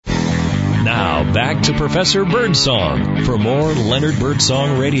Now, back to Professor Birdsong for more Leonard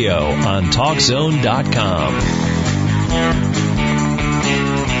Birdsong Radio on TalkZone.com.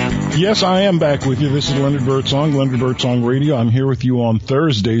 Yes, I am back with you. This is Leonard Birdsong Radio. I'm here with you on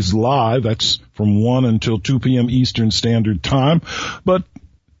Thursdays live. That's from 1 until 2 p.m. Eastern Standard Time. But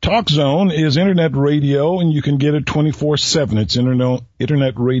TalkZone is internet radio, and you can get it 24/7. It's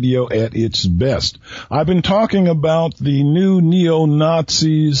internet radio at its best. I've been talking about the new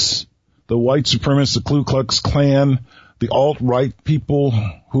neo-Nazis, the white supremacists, the Ku Klux Klan, the alt-right people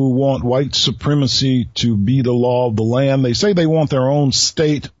who want white supremacy to be the law of the land. They say they want their own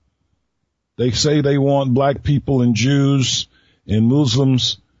state. They say they want black people and Jews and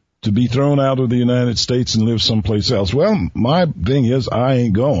Muslims to be thrown out of the United States and live someplace else. Well, my thing is, I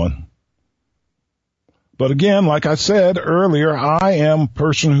ain't going. But again, like I said earlier, I am a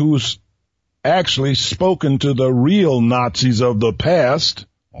person who's actually spoken to the real Nazis of the past,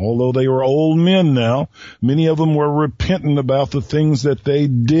 although they were old men now. Many of them were repentant about the things that they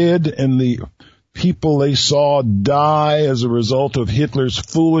did and the people they saw die as a result of Hitler's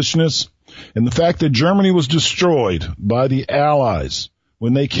foolishness. And the fact that Germany was destroyed by the Allies.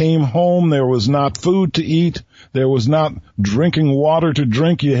 When they came home, there was not food to eat. There was not drinking water to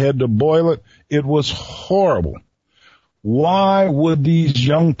drink. You had to boil it. It was horrible. Why would these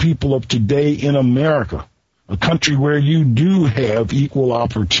young people of today in America, a country where you do have equal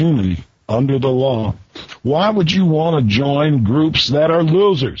opportunity under the law, why would you want to join groups that are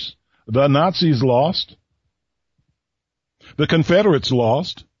losers? The Nazis lost. The Confederates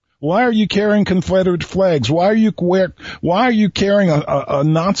lost. Why are you carrying Confederate flags? Why are you carrying a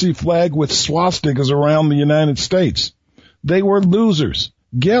Nazi flag with swastikas around the United States? They were losers.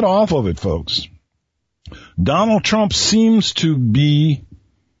 Get off of it, folks. Donald Trump seems to be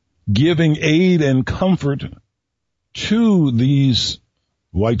giving aid and comfort to these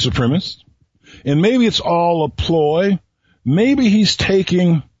white supremacists. And maybe it's all a ploy. Maybe he's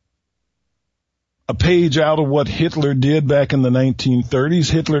taking a page out of what Hitler did back in the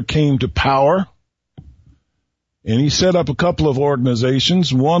 1930s. Hitler came to power, and he set up a couple of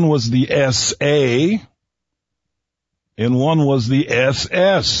organizations. One was the SA, and one was the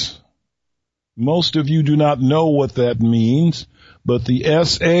SS. Most of you do not know what that means, but the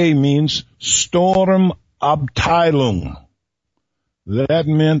SA means Sturmabteilung. That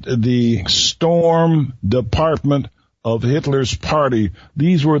meant the Storm Department of Hitler's party.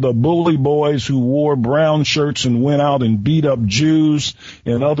 These were the bully boys who wore brown shirts and went out and beat up Jews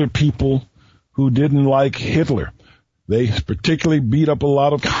and other people who didn't like Hitler. They particularly beat up a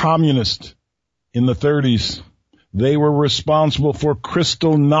lot of communists in the 30s. They were responsible for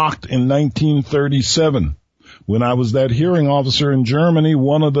Kristallnacht in 1937. When I was that hearing officer in Germany,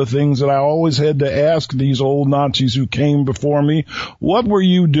 one of the things that I always had to ask these old Nazis who came before me, what were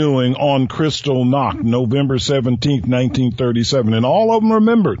you doing on Kristallnacht, November 17th, 1937? And all of them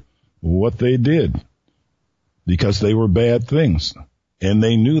remembered what they did because they were bad things, and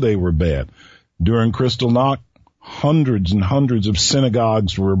they knew they were bad. During Kristallnacht, hundreds and hundreds of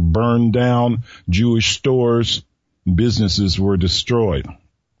synagogues were burned down, Jewish stores, businesses were destroyed.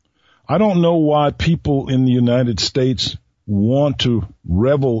 I don't know why people in the United States want to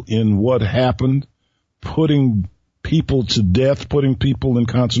revel in what happened, putting people to death, putting people in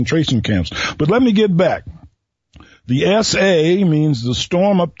concentration camps. But let me get back. The SA means the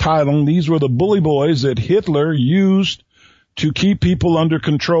Sturmabteilung. These were the bully boys that Hitler used to keep people under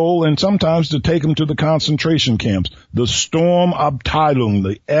control and sometimes to take them to the concentration camps. The Sturmabteilung,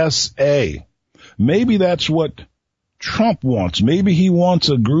 the SA. Maybe that's what Trump wants. Maybe he wants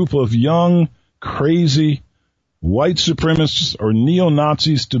a group of young, crazy, white supremacists or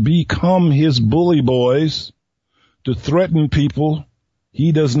neo-Nazis to become his bully boys, to threaten people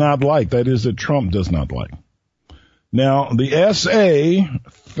he does not like, that is, that Trump does not like. Now, the SA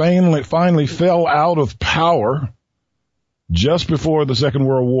finally fell out of power just before the Second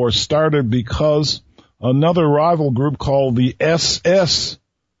World War started because another rival group called the SS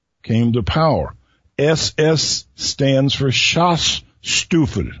came to power. SS stands for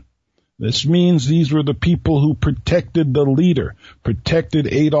Schatzstufe. This means these were the people who protected the leader, protected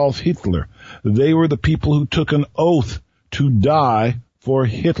Adolf Hitler. They were the people who took an oath to die for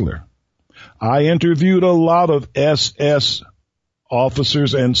Hitler. I interviewed a lot of SS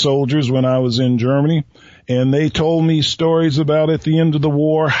officers and soldiers when I was in Germany, and they told me stories about at the end of the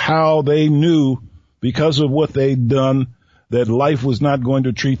war how they knew, because of what they'd done, that life was not going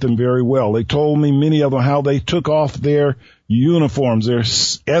to treat them very well. They told me, many of them, how they took off their uniforms, their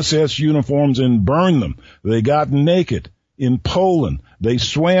SS uniforms, and burned them. They got naked in Poland. They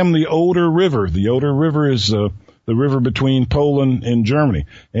swam the Oder River. The Oder River is the river between Poland and Germany.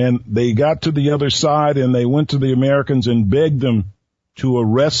 And they got to the other side and they went to the Americans and begged them to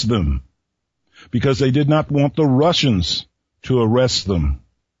arrest them because they did not want the Russians to arrest them.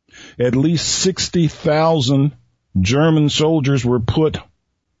 At least 60,000 German soldiers were POWs,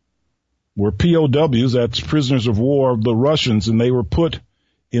 that's prisoners of war of the Russians, and they were put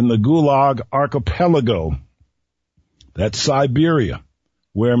in the Gulag archipelago. That's Siberia,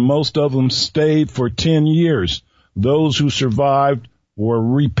 where most of them stayed for 10 years. Those who survived were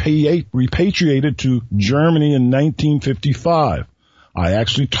repatriated to Germany in 1955. I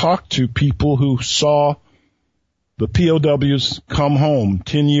actually talked to people who saw the POWs come home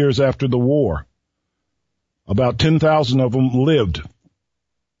 10 years after the war. About 10,000 of them lived.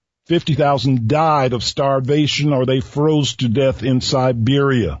 50,000 died of starvation or they froze to death in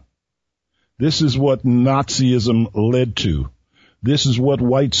Siberia. This is what Nazism led to. This is what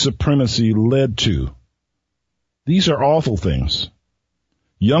white supremacy led to. These are awful things.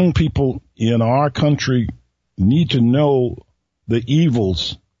 Young people in our country need to know the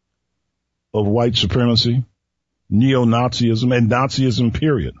evils of white supremacy, neo-Nazism, and Nazism,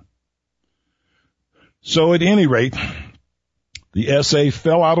 period. So at any rate, the SA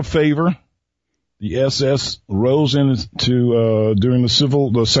fell out of favor. The SS rose into during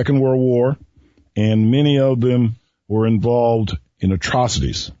the Second World War, and many of them were involved in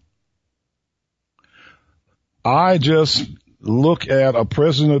atrocities. I just look at a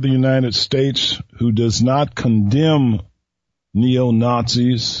president of the United States who does not condemn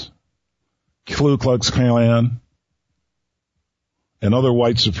neo-Nazis, Ku Klux Klan, and other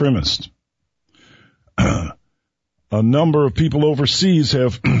white supremacists. A number of people overseas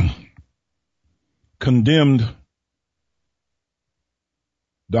have condemned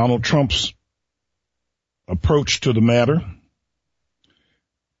Donald Trump's approach to the matter.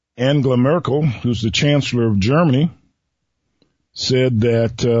 Angela Merkel, who's the Chancellor of Germany, said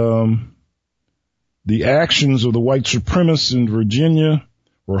that the actions of the white supremacists in Virginia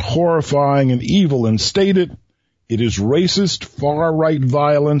were horrifying and evil, and stated it is racist, far-right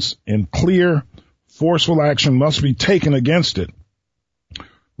violence, and clear, forceful action must be taken against it,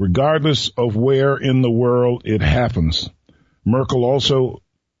 regardless of where in the world it happens. Merkel also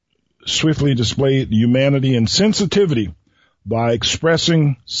swiftly displayed humanity and sensitivity by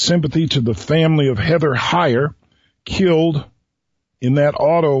expressing sympathy to the family of Heather Heyer, killed in that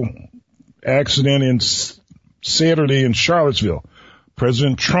auto accident Saturday in Charlottesville.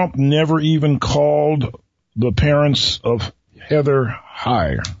 President Trump never even called the parents of Heather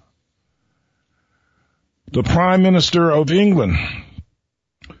Heyer. The Prime Minister of England,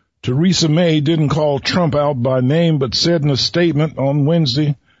 Theresa May, didn't call Trump out by name, but said in a statement on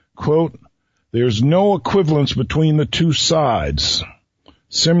Wednesday, quote, "There's no equivalence between the two sides."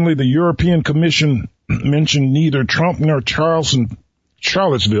 Similarly, the European Commission mentioned neither Trump nor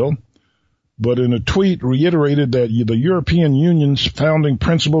Charlottesville, but in a tweet reiterated that the European Union's founding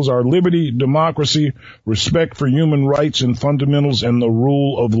principles are liberty, democracy, respect for human rights and fundamentals, and the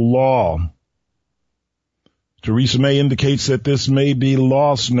rule of law. Theresa May indicates that this may be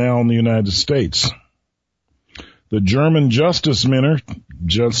lost now in the United States. The German Justice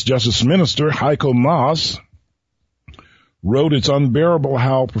Minister Heiko Maas wrote, "It's unbearable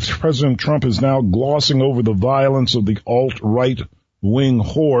how President Trump is now glossing over the violence of the alt-right wing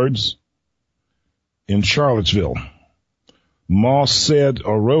hordes in Charlottesville." Maas said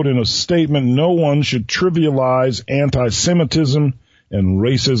or wrote in a statement, "No one should trivialize anti-Semitism and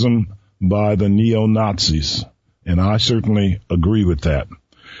racism by the neo-Nazis." And I certainly agree with that.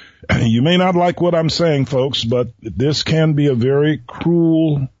 You may not like what I'm saying, folks, but this can be a very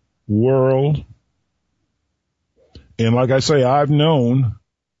cruel world. And like I say, I've known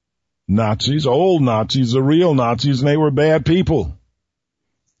Nazis, old Nazis, the real Nazis, and they were bad people.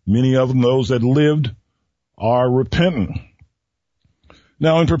 Many of them, those that lived, are repentant.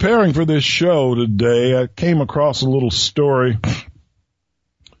 Now, in preparing for this show today, I came across a little story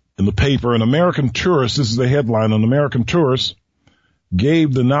in the paper. An American tourist, this is the headline, an American tourist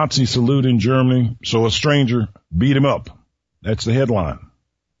gave the Nazi salute in Germany, so a stranger beat him up. That's the headline.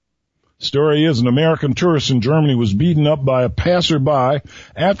 Story is, an American tourist in Germany was beaten up by a passerby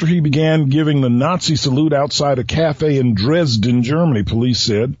after he began giving the Nazi salute outside a cafe in Dresden, Germany, police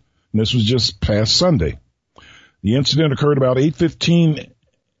said. And this was just past Sunday. The incident occurred about 8:15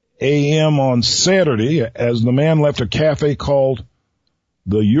 a.m. on Saturday as the man left a cafe called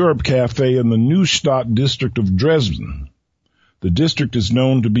the Europe Cafe in the Neustadt district of Dresden. The district is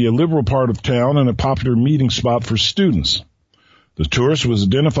known to be a liberal part of town and a popular meeting spot for students. The tourist was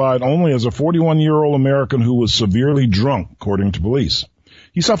identified only as a 41-year-old American who was severely drunk, according to police.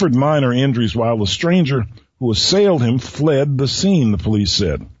 He suffered minor injuries while the stranger, who assailed him fled the scene, the police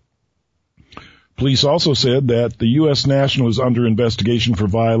said. Police also said that the U.S. national is under investigation for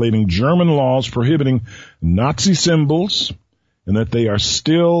violating German laws prohibiting Nazi symbols and that they are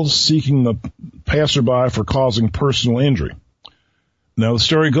still seeking the passerby for causing personal injury. Now, the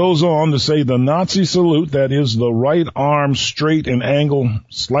story goes on to say the Nazi salute, that is the right arm straight and angle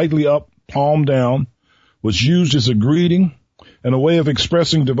slightly up, palm down, was used as a greeting and a way of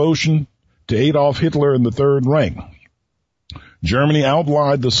expressing devotion to Adolf Hitler in the Third Reich. Germany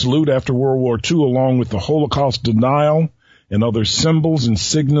outlawed the salute after World War II along with the Holocaust denial and other symbols and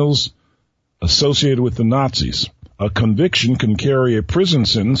signals associated with the Nazis. A conviction can carry a prison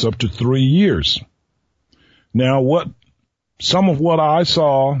sentence up to 3 years. Now, some of what I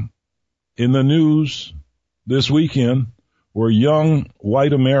saw in the news this weekend were young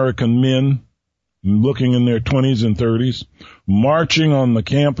white American men looking in their 20s and 30s marching on the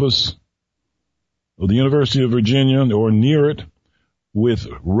campus of the University of Virginia or near it with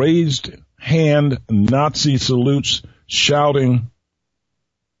raised hand Nazi salutes shouting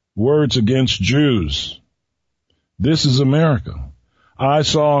words against Jews. This is America. I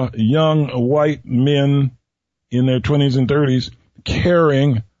saw young white men in their 20s and 30s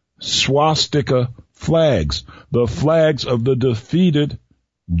carrying swastika flags, the flags of the defeated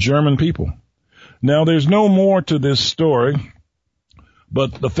German people. Now, there's no more to this story,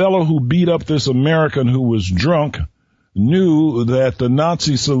 but the fellow who beat up this American who was drunk knew that the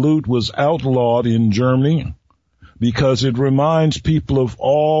Nazi salute was outlawed in Germany because it reminds people of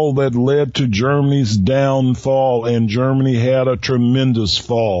all that led to Germany's downfall, and Germany had a tremendous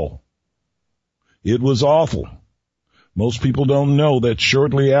fall. It was awful. Most people don't know that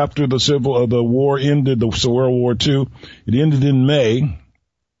shortly after the war ended, the World War II, it ended in May.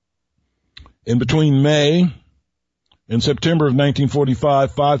 And between May and September of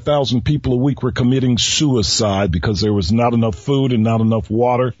 1945, 5,000 people a week were committing suicide because there was not enough food and not enough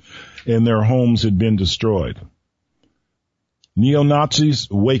water, and their homes had been destroyed. Neo-Nazis,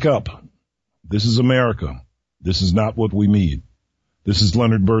 wake up. This is America. This is not what we need. This is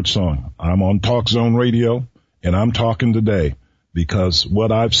Leonard Birdsong. I'm on Talk Zone Radio, and I'm talking today because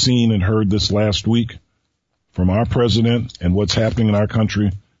what I've seen and heard this last week from our president and what's happening in our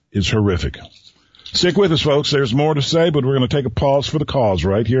country is horrific. Stick with us, folks. There's more to say, but we're going to take a pause for the cause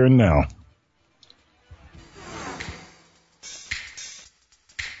right here and now.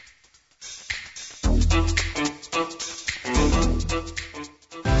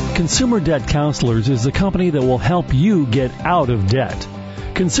 Consumer Debt Counselors is the company that will help you get out of debt.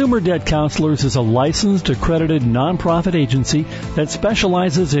 Consumer Debt Counselors is a licensed, accredited nonprofit agency that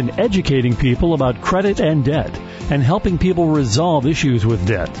specializes in educating people about credit and debt and helping people resolve issues with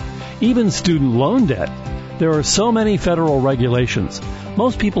debt, even student loan debt. There are so many federal regulations.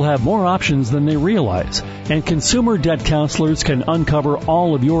 Most people have more options than they realize, and Consumer Debt Counselors can uncover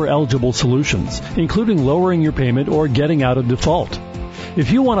all of your eligible solutions, including lowering your payment or getting out of default.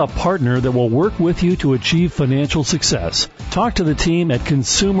 If you want a partner that will work with you to achieve financial success, talk to the team at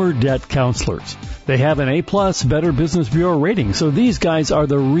Consumer Debt Counselors. They have an A+ Better Business Bureau rating, so these guys are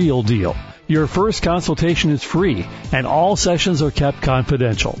the real deal. Your first consultation is free, and all sessions are kept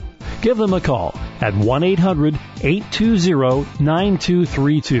confidential. Give them a call at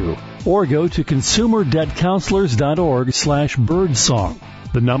 1-800-820-9232 or go to consumerdebtcounselors.org/birdsong.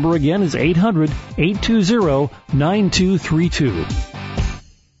 The number again is 800-820-9232.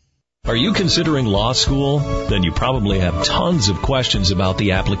 Are you considering law school? Then you probably have tons of questions about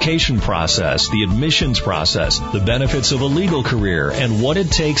the application process, the admissions process, the benefits of a legal career, and what it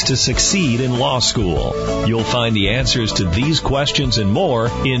takes to succeed in law school. You'll find the answers to these questions and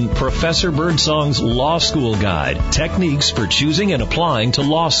more in Professor Birdsong's Law School Guide, Techniques for Choosing and Applying to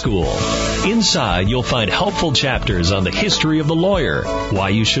Law School. Inside, you'll find helpful chapters on the history of the lawyer, why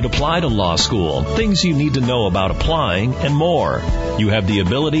you should apply to law school, things you need to know about applying, and more. You have the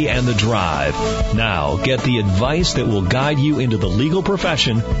ability and the drive. Now, get the advice that will guide you into the legal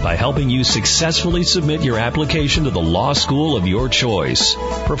profession by helping you successfully submit your application to the law school of your choice.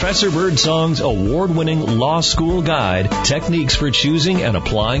 Professor Birdsong's award-winning Law School Guide, Techniques for Choosing and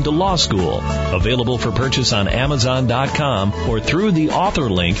Applying to Law School. Available for purchase on Amazon.com or through the author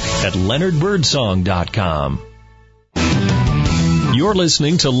link at LeonardBirdsong.com. You're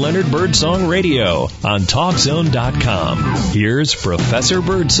listening to Leonard Birdsong Radio on TalkZone.com. Here's Professor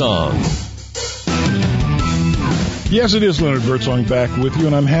Birdsong. Yes, it is Leonard Birdsong back with you,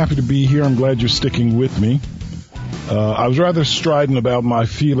 and I'm happy to be here. I'm glad you're sticking with me. I was rather strident about my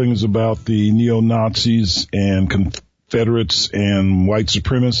feelings about the neo-Nazis and Confederates and white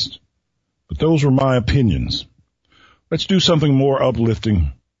supremacists, but those were my opinions. Let's do something more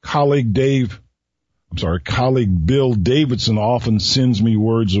uplifting. Colleague Dave colleague Bill Davidson often sends me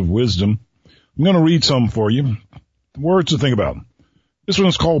words of wisdom. I'm going to read some for you. Words to think about. This one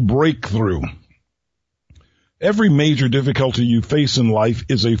is called breakthrough. Every major difficulty you face in life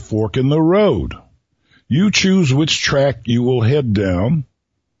is a fork in the road. You choose which track you will head down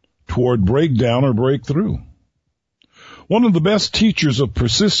toward breakdown or breakthrough. One of the best teachers of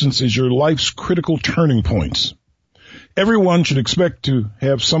persistence is your life's critical turning points. Everyone should expect to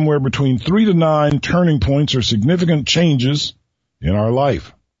have somewhere between 3 to 9 turning points or significant changes in our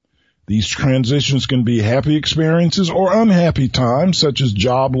life. These transitions can be happy experiences or unhappy times, such as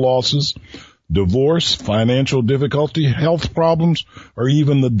job losses, divorce, financial difficulty, health problems, or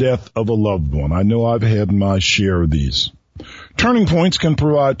even the death of a loved one. I know I've had my share of these. Turning points can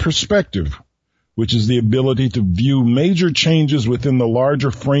provide perspective, which is the ability to view major changes within the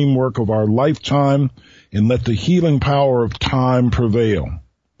larger framework of our lifetime and let the healing power of time prevail.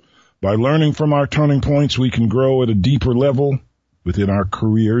 By learning from our turning points, we can grow at a deeper level within our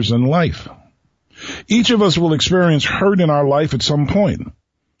careers and life. Each of us will experience hurt in our life at some point.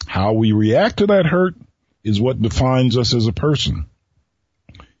 How we react to that hurt is what defines us as a person.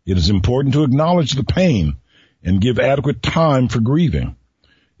 It is important to acknowledge the pain and give adequate time for grieving.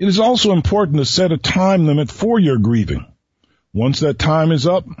 It is also important to set a time limit for your grieving. Once that time is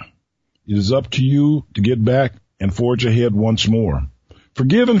up, it is up to you to get back and forge ahead once more.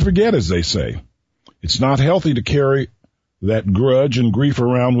 Forgive and forget, as they say. It's not healthy to carry that grudge and grief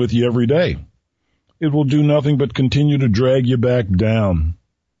around with you every day. It will do nothing but continue to drag you back down.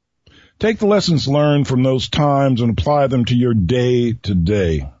 Take the lessons learned from those times and apply them to your day to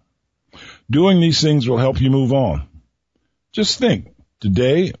day. Doing these things will help you move on. Just think,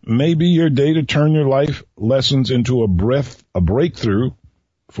 today may be your day to turn your life lessons into a breakthrough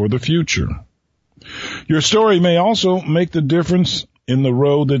for the future. Your story may also make the difference in the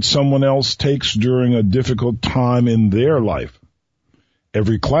road that someone else takes during a difficult time in their life.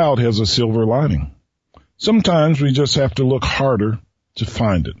 Every cloud has a silver lining. Sometimes we just have to look harder to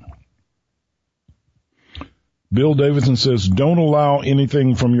find it. Bill Davidson says, don't allow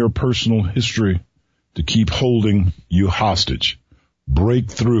anything from your personal history to keep holding you hostage.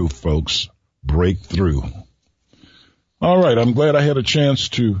 Break through, folks. Break through. All right, I'm glad I had a chance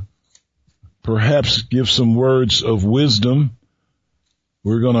to perhaps give some words of wisdom.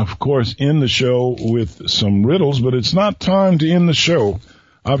 We're going to, of course, end the show with some riddles, but it's not time to end the show.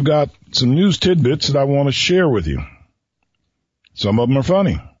 I've got some news tidbits that I want to share with you. Some of them are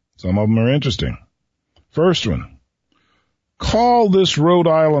funny. Some of them are interesting. First one. Call this Rhode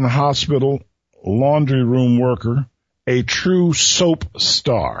Island hospital laundry room worker a true soap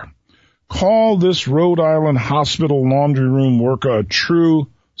star. Call this Rhode Island hospital laundry room worker a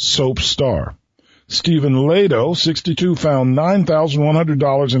true soap star. Stephen Lado, 62, found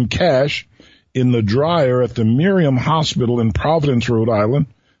 $9,100 in cash in the dryer at the Miriam Hospital in Providence, Rhode Island,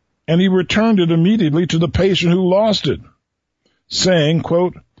 and he returned it immediately to the patient who lost it, saying,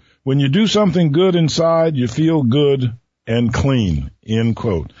 quote, when you do something good inside, you feel good and clean, end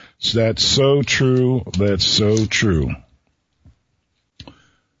quote. So that's so true. That's so true.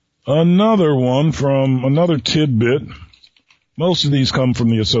 Another one from another tidbit. Most of these come from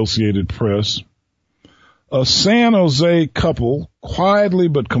the Associated Press. A San Jose couple quietly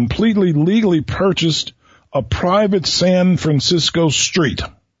but completely legally purchased a private San Francisco street.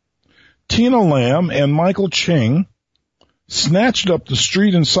 Tina Lamb and Michael Ching snatched up the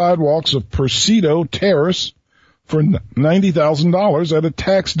street and sidewalks of Persido Terrace for $90,000 at a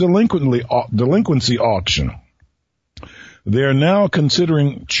tax delinquency auction. They are now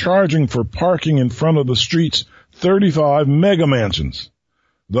considering charging for parking in front of the street's 35 mega mansions.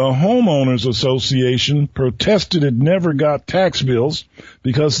 The Homeowners Association protested it never got tax bills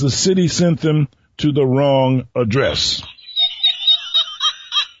because the city sent them to the wrong address.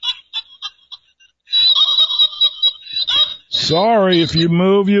 Sorry, if you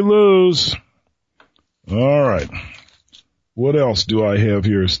move, you lose. All right. What else do I have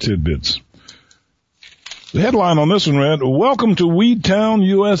here as tidbits? The headline on this one read, Welcome to Weedtown,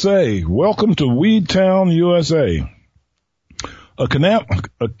 USA. Welcome to Weedtown, USA. A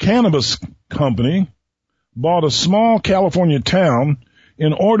cannabis company bought a small California town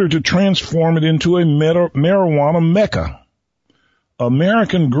in order to transform it into a marijuana mecca.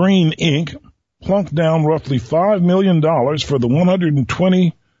 American Green Inc. plunked down roughly $5 million for the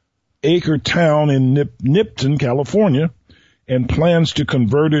 120-acre town in Nipton, California, and plans to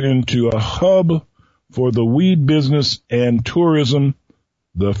convert it into a hub for the weed business and tourism,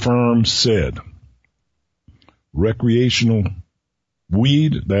 the firm said. Recreational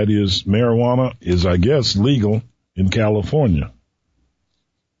weed, that is marijuana, is, I guess, legal in California.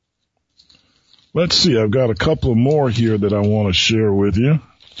 Let's see. I've got a couple of more here that I want to share with you.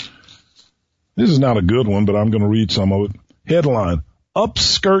 This is not a good one, but I'm going to read some of it. Headline,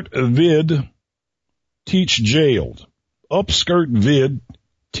 Upskirt Vid Teach Jailed. Upskirt Vid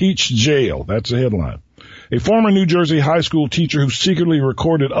Teach Jail. That's the headline. A former New Jersey high school teacher who secretly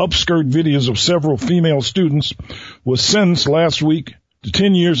recorded upskirt videos of several female students was sentenced last week to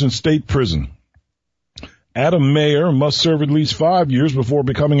 10 years in state prison. Adam Mayer must serve at least 5 years before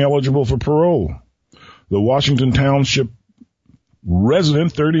becoming eligible for parole. The Washington Township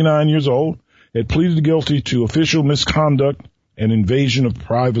resident, 39 years old, had pleaded guilty to official misconduct and invasion of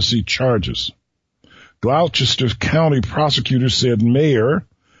privacy charges. Gloucester County prosecutors said Mayer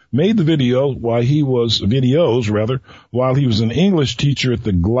made the videos while he was an English teacher at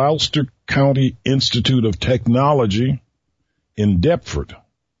the Gloucester County Institute of Technology in Deptford.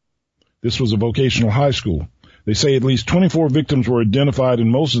 This was a vocational high school. They say at least 24 victims were identified, and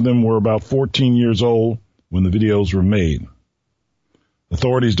most of them were about 14 years old when the videos were made.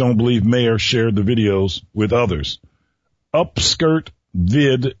 Authorities don't believe Mayer shared the videos with others. Upskirt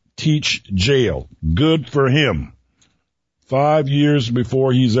Vid Teach Jail. Good for him. 5 years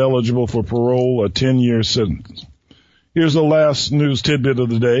before he's eligible for parole, a 10-year sentence. Here's the last news tidbit of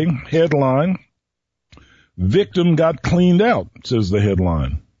the day. Headline, Victim got cleaned out, says the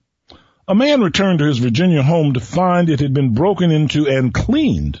headline. A man returned to his Virginia home to find it had been broken into and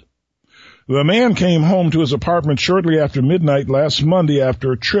cleaned. The man came home to his apartment shortly after midnight last Monday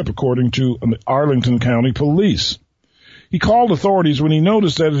after a trip, according to Arlington County Police. He called authorities when he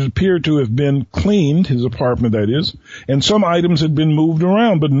noticed that it appeared to have been cleaned, his apartment that is, and some items had been moved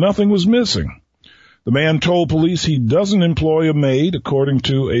around, but nothing was missing. The man told police he doesn't employ a maid, according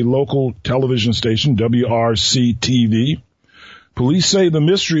to a local television station, WRC-TV. Police say the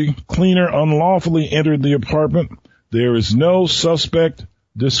mystery cleaner unlawfully entered the apartment. There is no suspect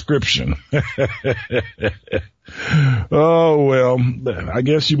description. Oh, well, I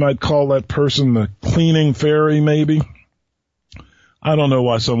guess you might call that person the cleaning fairy, maybe. I don't know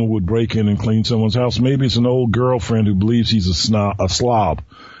why someone would break in and clean someone's house. Maybe it's an old girlfriend who believes he's a slob.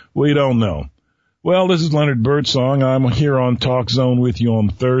 We don't know. Well, this is Leonard Birdsong. I'm here on Talk Zone with you on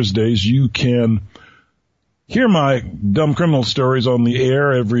Thursdays. You can hear my dumb criminal stories on the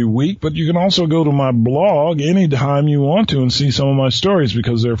air every week, but you can also go to my blog anytime you want to and see some of my stories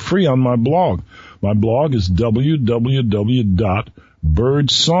because they're free on my blog. My blog is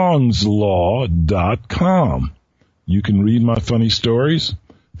www.birdsongslaw.com. You can read my funny stories.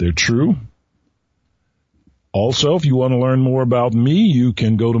 They're true. Also, if you want to learn more about me, you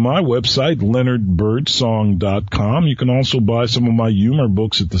can go to my website, leonardbirdsong.com. You can also buy some of my humor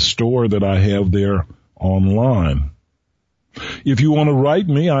books at the store that I have there online. If you want to write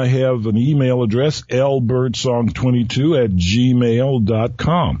me, I have an email address,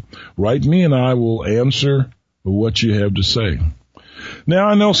 lbirdsong22@gmail.com. Write me and I will answer what you have to say. Now,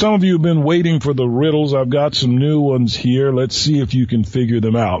 I know some of you have been waiting for the riddles. I've got some new ones here. Let's see if you can figure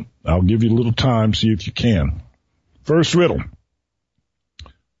them out. I'll give you a little time, see if you can. First riddle.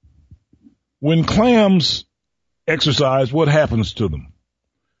 When clams exercise, what happens to them?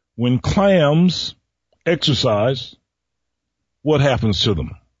 When clams exercise, what happens to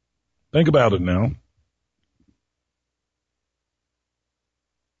them? Think about it now.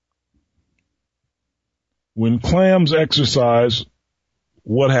 When clams exercise,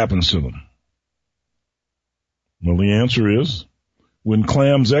 what happens to them? Well, the answer is, when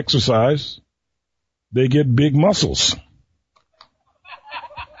clams exercise, they get big muscles.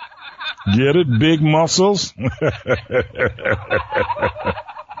 Get it? Big muscles?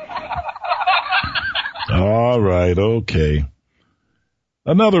 All right, okay.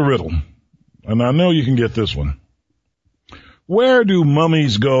 Another riddle, and I know you can get this one. Where do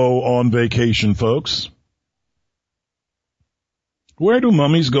mummies go on vacation, folks? Where do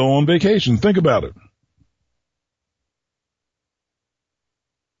mummies go on vacation? Think about it.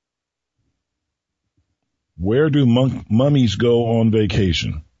 Where do mummies go on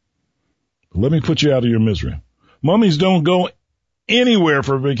vacation? Let me put you out of your misery. Mummies don't go anywhere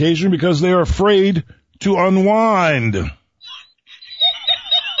for vacation because they're afraid to unwind.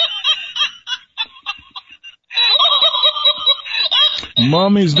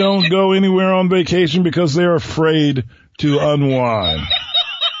 Mummies don't go anywhere on vacation because they're afraid to unwind.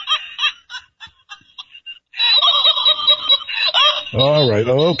 All right,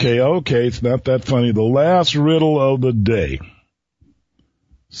 okay, it's not that funny. The last riddle of the day.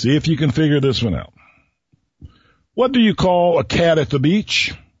 See if you can figure this one out. What do you call a cat at the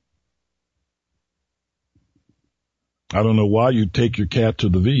beach? I don't know why you'd take your cat to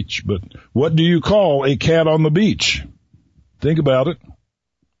the beach, but what do you call a cat on the beach? Think about it.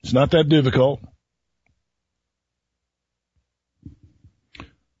 It's not that difficult.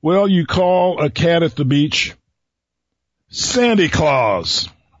 Well, you call a cat at the beach Sandy Claus.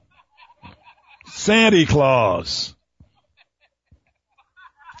 Sandy Claus.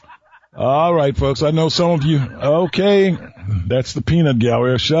 All right, folks, I know some of you, okay, that's the peanut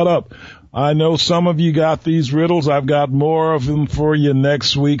gallery. Shut up. I know some of you got these riddles. I've got more of them for you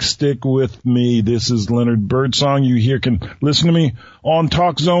next week. Stick with me. This is Leonard Birdsong. You here can listen to me on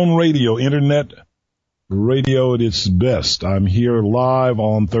Talk Zone Radio, Internet radio at its best. I'm here live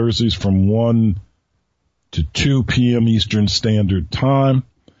on Thursdays from 1 to 2 p.m. Eastern Standard Time.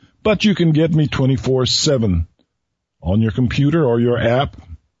 But you can get me 24/7 on your computer or your app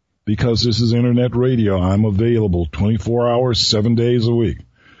because this is Internet radio. I'm available 24 hours, 7 days a week.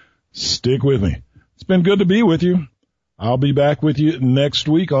 Stick with me. It's been good to be with you. I'll be back with you next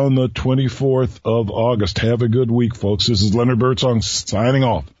week on the 24th of August. Have a good week, folks. This is Leonard Birdsong signing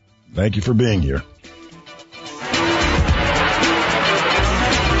off. Thank you for being here.